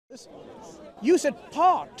You said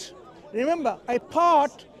part. Remember, a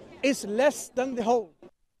part is less than the whole.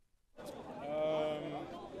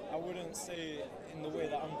 I wouldn't say in the way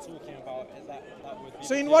that I'm talking about it, that would be.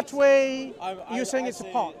 So the in case. what way you're saying I it's a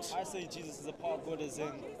say- part? I say Jesus is a part of God, as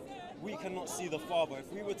in we cannot see the Father.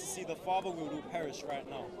 If we were to see the Father, we would all perish right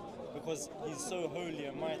now, because He's so holy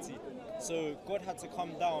and mighty. So God had to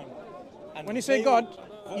come down. And When you say God,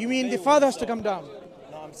 you mean the Father has to come down.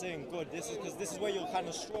 No, I'm saying God. This is because this is where you're kind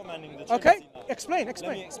of straw manning the Trinity Okay, now. explain. Let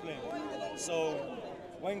me explain. So,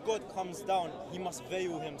 when God comes down, He must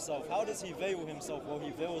veil Himself. How does He veil Himself? Well,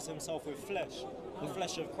 He veils Himself with flesh, the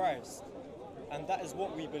flesh of Christ. And that is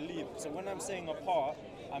what we believe. So when I'm saying apart,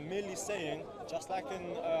 I'm merely saying, just like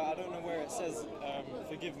in, I don't know where it says,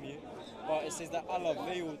 forgive me, but it says that Allah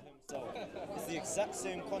veiled Himself. It's the exact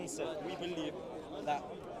same concept. We believe that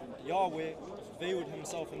Yahweh veiled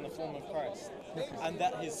Himself in the form of Christ. And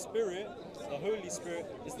that His Spirit, the Holy Spirit,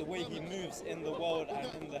 is the way He moves in the world and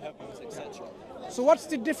in the heavens, etc. So what's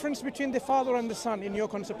the difference between the Father and the Son in your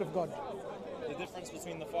concept of God? The difference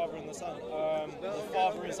between the Father and the Son. The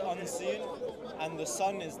Father is unseen, and the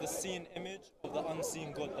Son is the seen image of the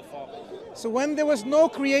unseen God, the Father. So when there was no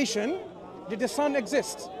creation, did the Son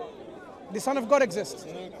exist? The Son of God exists?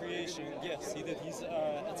 No creation, yes, He did. He's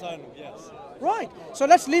eternal, yes. Right. So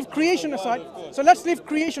let's leave creation aside.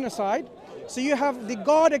 So you have the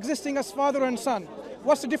God existing as Father and Son.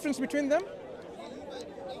 What's the difference between them?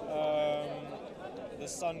 The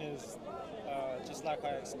Son is, just like I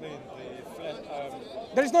explained, the flesh.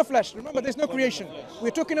 There is no flesh. Remember, there's no creation. We're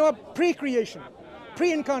talking about pre-creation,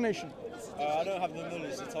 pre-incarnation. I don't have the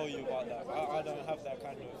knowledge to tell you about that. I don't have that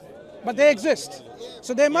kind of. But they exist.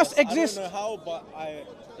 So they must exist. I don't know how, but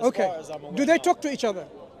as far as I'm aware. Do they talk to each other?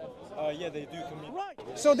 Yeah, they do communicate.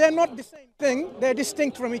 Right. So they're not the same thing. They're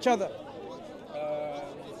distinct from each other.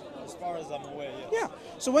 As far as I'm aware, yes. Yeah.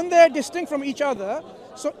 So when they're distinct from each other,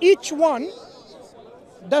 so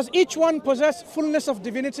does each one possess fullness of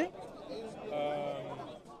divinity?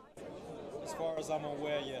 As far as I'm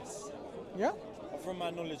aware, yes. Yeah. From my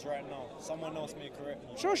knowledge right now, someone else may correct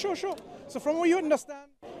me. Sure. So from what you understand,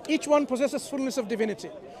 each one possesses fullness of divinity.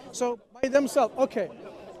 So by themselves, okay.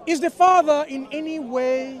 Is the Father in any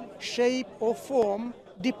way, shape or form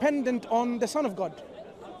dependent on the Son of God?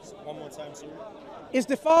 One more time, sorry. Is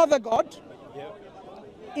the Father God Yeah.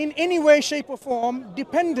 in any way, shape or form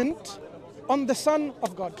dependent on the Son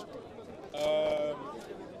of God?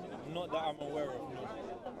 Not that I'm aware of, no.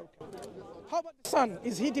 How about the Son?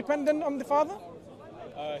 Is he dependent on the Father?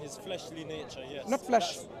 His fleshly nature, yes. Not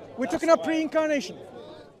flesh. We're That's talking about why- pre-incarnation.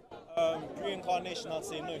 Pre-incarnation, I'd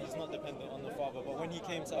say no, he's not dependent on the Father. But when he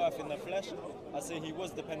came to earth in the flesh, I'd say he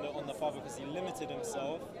was dependent on the Father because he limited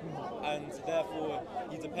himself, and therefore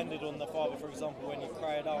he depended on the Father. For example, when he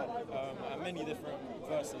cried out at many different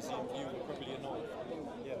verses, you would probably know.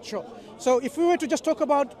 Yeah. Sure. So if we were to just talk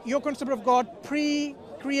about your concept of God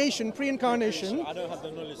pre-creation, pre-incarnation, I don't have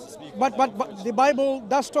the knowledge to speak. but the Bible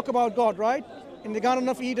does talk about God, right? In the Garden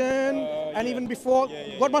of Eden, and even before,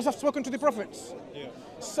 God must have spoken to the prophets. Yeah.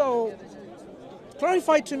 So,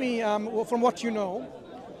 clarify to me, from what you know,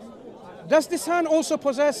 does the Son also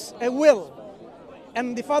possess a will?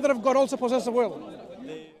 And the Father of God also possesses a will?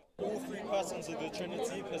 All three persons of the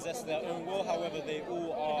Trinity possess their own will, however, they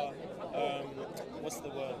all are,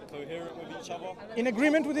 coherent with each other? In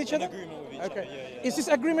agreement with each other? In agreement with each other, yeah. Is this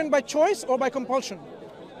agreement by choice or by compulsion?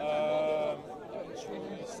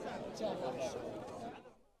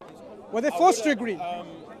 Were they forced to agree?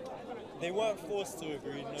 They weren't forced to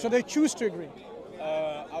agree, no. So they choose to agree?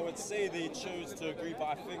 I would say they chose to agree, but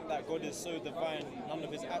I think that God is so divine, none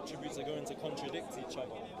of his attributes are going to contradict each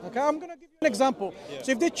other. Okay, I'm going to give you an example. Yeah.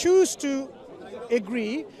 So if they choose to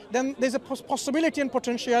agree, then there's a possibility and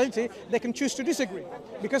potentiality they can choose to disagree,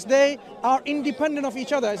 because they are independent of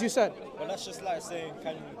each other, as you said. But that's just like saying,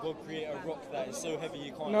 can God create a rock that is so heavy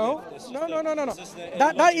you can't No, lift? It's just no. it's just a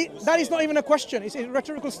That illogical is not even a question. It's a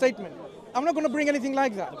rhetorical statement. I'm not going to bring anything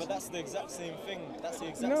like that. But that's the exact same thing. That's the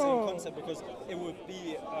exact No. same concept, because it would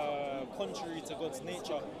be contrary to God's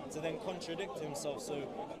nature to then contradict himself. So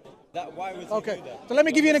that why would he Okay, do that? so let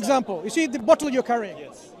me give you an example. You see the bottle you're carrying.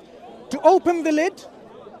 Yes. To open the lid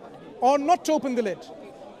or not to open the lid?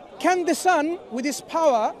 Can the Son, with his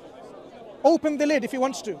power, open the lid if he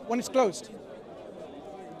wants to, when it's closed?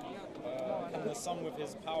 And the Son with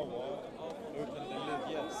his power open the lid,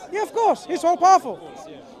 yes. Yeah, of course. He's all powerful. Of course,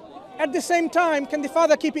 yeah. At the same time, can the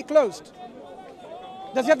Father keep it closed?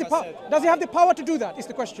 Does he have the power? Does he have the power to do that? Is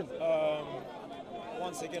the question.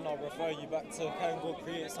 Once again, I'll refer you back to, can God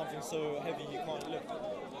create something so heavy you can't lift?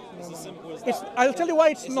 It's as simple as It's, that. I'll tell you why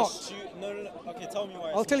it's a not. No. Okay, tell me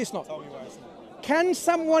why. I'll tell you it's not. Tell me why it's not. can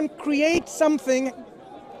someone create something?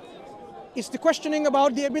 It's the questioning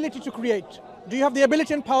about the ability to create. Do you have the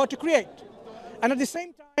ability and power to create? And at the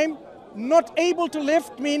same time, not able to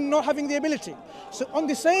lift means not having the ability. So on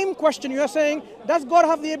the same question, you are saying, does God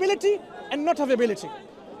have the ability and not have the ability?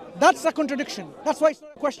 That's a contradiction. That's why it's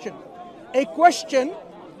not a question. A question,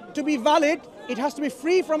 to be valid, it has to be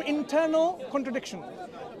free from internal contradiction.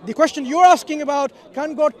 The question you're asking about,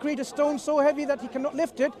 can God create a stone so heavy that he cannot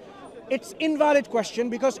lift it? It's invalid question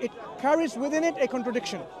because it carries within it a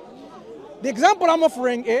contradiction. The example I'm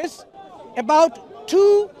offering is about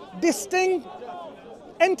two distinct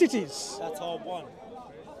entities. That's all one.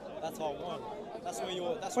 That's all one. That's where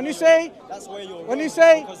you're. That's When where you say, That's where you're. when you wrong,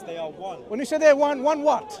 say, because they are one. when you say they're one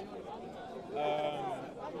what?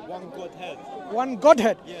 One Godhead. One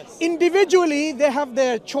Godhead. Yes. Individually, they have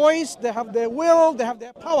their choice, they have their will, they have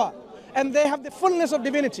their power, and they have the fullness of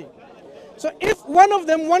divinity. So if one of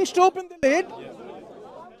them wants to open the lid,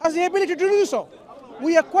 has the ability to do so.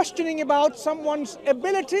 We are questioning about someone's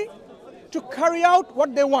ability to carry out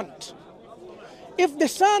what they want. If the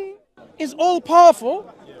Son is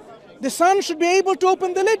all-powerful, the Son should be able to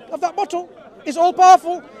open the lid of that bottle. He's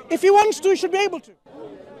all-powerful. If he wants to, he should be able to.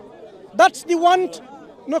 That's the want.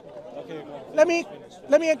 Look, let me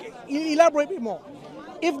elaborate a bit more.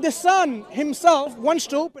 If the Son himself wants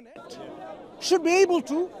to open it, should be able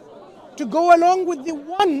to go along with the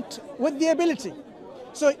want, with the ability.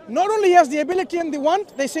 So not only he has the ability and the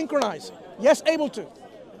want, they synchronize. Yes, able to.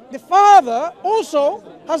 The Father also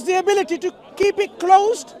has the ability to keep it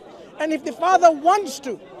closed, and if the Father wants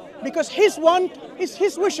to, because his want is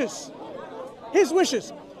his wishes. His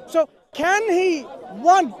wishes. So can he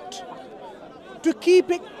want to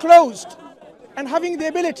keep it closed and having the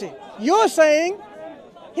ability? You're saying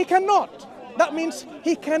he cannot. That means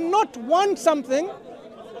he cannot want something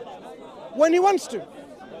when he wants to.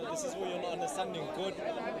 Well, this is what you're not understanding. God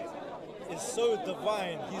is so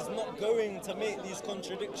divine. He's not going to make these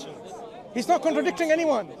contradictions. He's not contradicting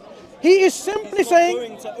anyone. He is simply saying,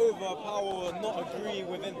 going to overpower or not agree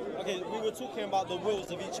within. Okay, we were talking about the wills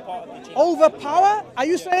of each part of the Trinity. overpower? Are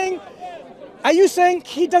you saying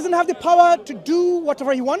he doesn't have the power to do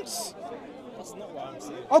whatever he wants? That's not what I'm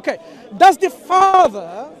saying. Okay. Does the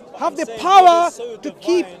Father have the Saying power God is so to divine,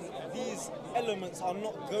 keep? these elements are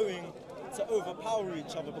not going to overpower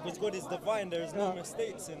each other because God is divine. There is no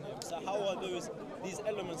mistakes in him. So how are these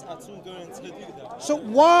elements at all going to do that? So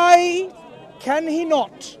why can he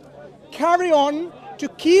not carry on to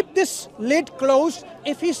keep this lid closed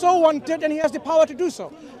if he so wanted and he has the power to do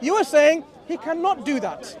so? You are saying he cannot do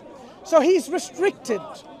that. So he's restricted.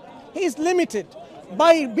 He's limited.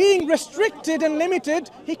 By being restricted and limited,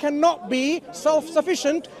 he cannot be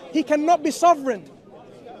self-sufficient. He cannot be sovereign.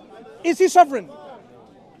 Is he sovereign?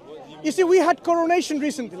 You see, we had coronation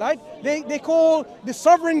recently, right? They call the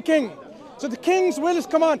sovereign king. So the king's will is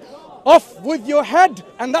command. Off with your head,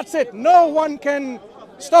 and that's it. No one can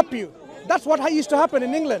stop you. That's what used to happen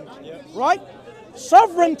in England, right?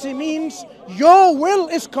 Sovereignty means your will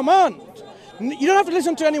is command. You don't have to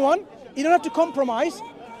listen to anyone. You don't have to compromise.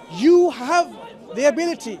 You have the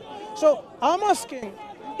ability. So I'm asking,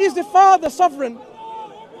 is the Father sovereign?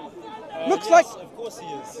 Looks Yes, like. of course he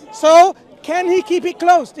is. So can he keep it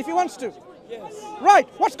closed if he wants to? Yes, Right.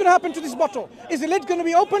 What's going to happen to this bottle? Is the lid going to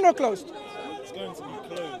be open or closed? it's going to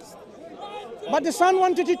be closed. But the Son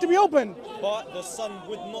wanted it to be open. But the Son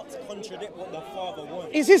would not contradict what the Father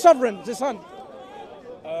wants. Is he sovereign, the Son?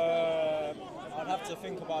 I'd have to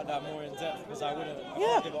think about that more in depth because I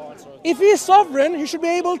can't give an answer. If he is sovereign, he should be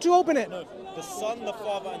able to open it. No, the Son, the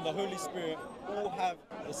Father, and the Holy Spirit all have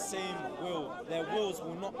the same will. Their wills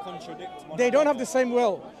will not contradict one They don't have another. the same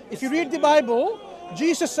will. If you read the Bible,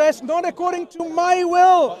 Jesus says, not according to my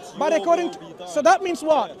will, but your according will to... be done. So that means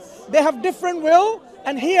what? Yes. They have different will,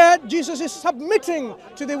 and here Jesus is submitting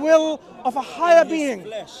to the will of a higher In his being.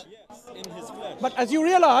 flesh, yes, in his flesh. But as you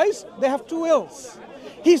realize, they have two wills.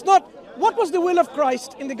 He's not... What was the will of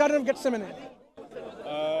Christ in the Garden of Gethsemane?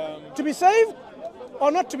 To be saved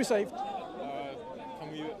or not to be saved?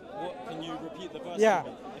 Can you repeat the verse? Yeah. For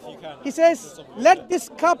me, if you can? He says, let this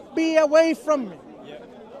cup be away from me. Yeah.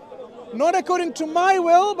 Not according to my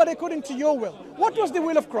will, but according to your will. What was the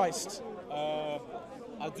will of Christ?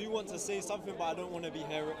 I do want to say something, but I don't want to be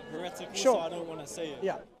heretical, Sure. so I don't want to say it.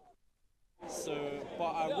 Yeah. So,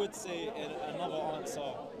 but I would say another answer,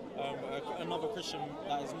 another Christian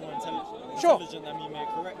that is more Sure. intelligent than me may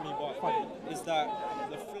correct me, but is that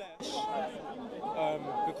the flesh,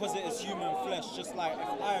 because it is human flesh, just like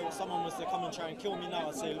if someone was to come and try and kill me now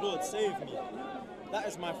and say, Lord, save me, that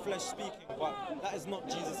is my flesh speaking, but that is not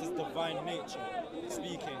Jesus' divine nature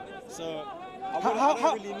speaking. So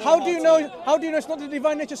How do you know? How do you know it's not the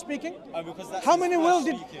divine nature speaking? Because that's How his many flesh will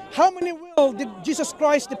speaking. How many will did Jesus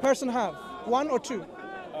Christ the person have? One or two?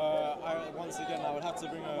 Once again, I would have to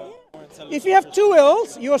bring a more intelligent. If you have two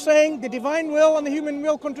wills, you are saying the divine will and the human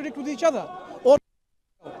will contradict with each other. Or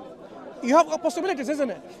you have possibilities, isn't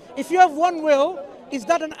it? If you have one will, is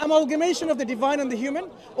that an amalgamation of the divine and the human,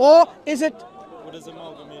 or is it What does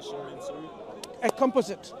amalgamation mean, sorry? a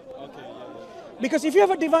composite? Okay, yeah. Because if you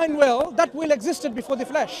have a divine will, that will existed before the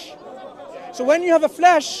flesh. So when you have a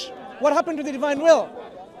flesh, what happened to the divine will?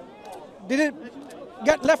 Did it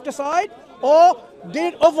get left aside, or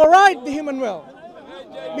did it override the human will?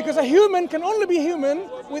 Because a human can only be human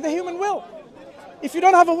with a human will. If you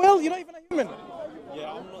don't have a will, you're not even a human.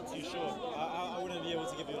 Yeah, I'm not too sure. I wouldn't be able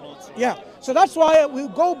to give you an answer. Yeah, so that's why we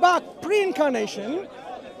go back pre-incarnation.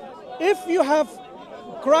 If you have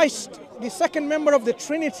Christ, the second member of the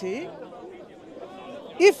Trinity,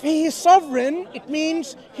 if he is sovereign, it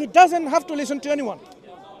means he doesn't have to listen to anyone.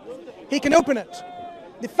 He can open it.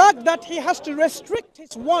 The fact that he has to restrict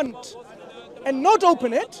his want and not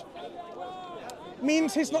open it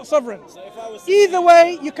means he's not sovereign. So if I was to Either say-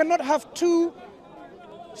 way, you cannot have two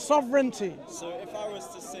sovereignty. So if I was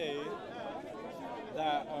to say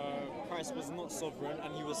that Christ was not sovereign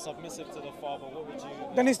and he was submissive to the Father, what would you?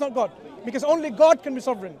 Then he's not God, because only God can be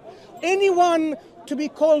sovereign. Anyone to be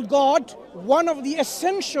called God, one of the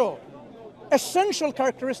essential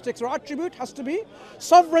characteristics or attribute has to be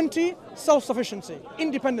sovereignty, self-sufficiency,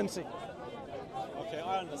 independency. Okay,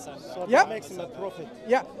 I understand that. So Yeah. that makes him a prophet.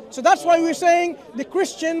 Yeah, so that's why we're saying the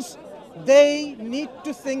Christians, they need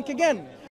to think again.